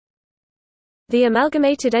The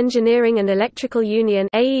Amalgamated Engineering and Electrical Union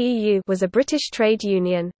 (AEEU) was a British trade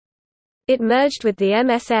union. It merged with the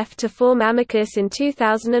MSF to form Amicus in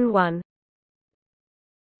 2001.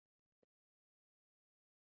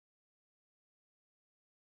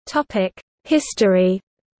 Topic: History.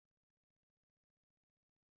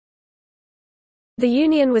 The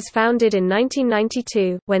union was founded in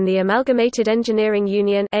 1992, when the Amalgamated Engineering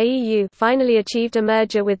Union (AEU) finally achieved a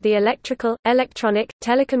merger with the Electrical, Electronic,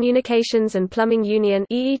 Telecommunications and Plumbing Union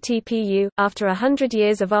 (EETPU), after 100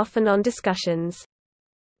 years of off-and-on discussions.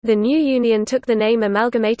 The new union took the name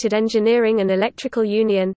Amalgamated Engineering and Electrical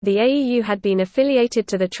Union. The AEU had been affiliated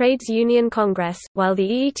to the Trades Union Congress, while the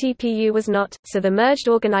EETPU was not, so the merged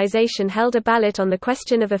organization held a ballot on the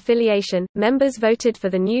question of affiliation. Members voted for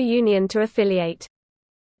the new union to affiliate.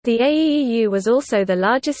 The AEU was also the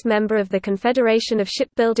largest member of the Confederation of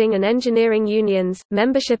Shipbuilding and Engineering Unions.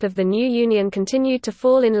 Membership of the new union continued to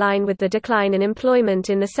fall in line with the decline in employment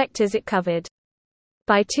in the sectors it covered.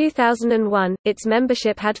 By 2001, its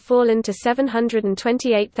membership had fallen to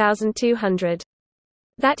 728,200.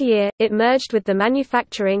 That year, it merged with the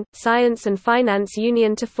Manufacturing, Science and Finance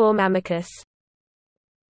Union to form Amicus.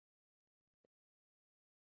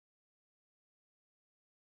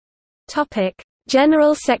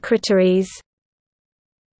 General Secretaries.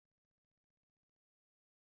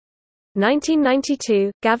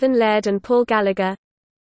 1992, Gavin Laird and Paul Gallagher.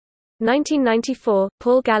 1994,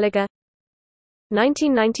 Paul Gallagher.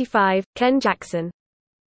 1995, Ken Jackson.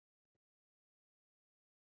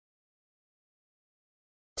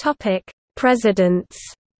 Presidents.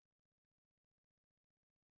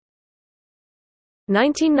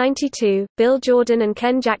 1992, Bill Jordan and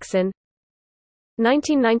Ken Jackson.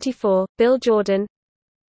 1994, Bill Jordan.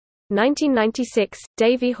 1996,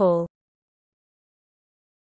 Davey Hall.